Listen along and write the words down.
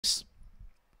as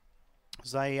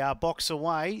they box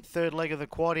away. Third leg of the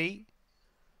quaddie.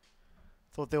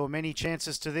 Thought there were many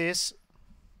chances to this.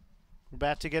 We're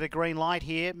about to get a green light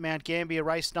here. Mt-Gambier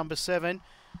race number 7.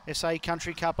 SA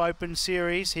Country Cup Open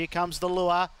Series. Here comes the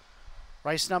lure.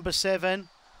 Race number 7.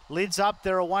 Lids up,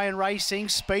 they're away and racing.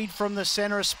 Speed from the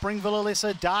centre. Springville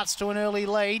Alyssa darts to an early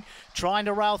lead. Trying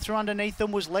to rail through underneath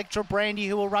them was Lectra Brandy,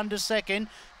 who will run to second.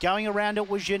 Going around it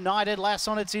was United Lass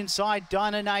on its inside.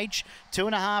 Dynan H,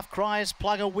 2.5 Cryers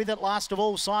Plugger with it. Last of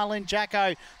all, Silent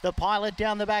Jacko. The pilot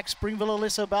down the back. Springville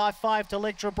Alyssa by 5 to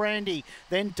Lectra Brandy.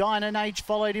 Then Dynan H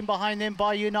followed in behind them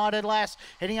by United Lass.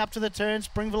 Heading up to the turn.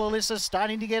 Springville Alyssa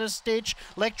starting to get a stitch.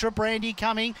 Lectra Brandy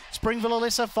coming. Springville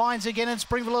Alyssa finds again and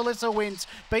Springville Alyssa wins.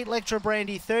 Beat Lectra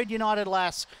Brandy. Third United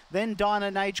Lass. Then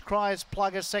Dynan H, Cryers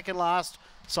Plugger second last.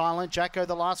 Silent Jacko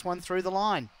the last one through the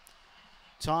line.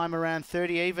 Time around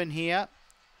 30 even here.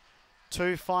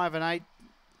 2, 5 and 8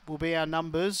 will be our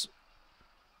numbers.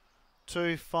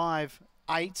 2, 5,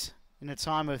 8 in a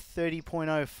time of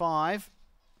 30.05.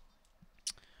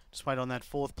 Just wait on that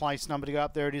fourth place number to go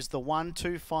up. There it is, the 1,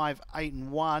 2, 5, 8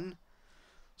 and 1.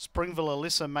 Springville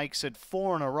Alyssa makes it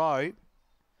 4 in a row.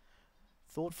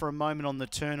 Thought for a moment on the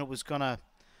turn it was going to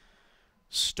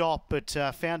stop, but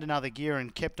found another gear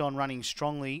and kept on running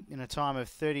strongly in a time of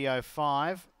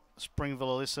 30.05.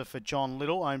 Springville Alyssa for John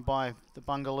Little, owned by the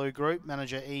Bungaloo Group,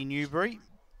 manager E. Newbury.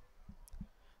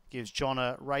 Gives John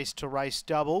a race-to-race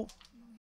double.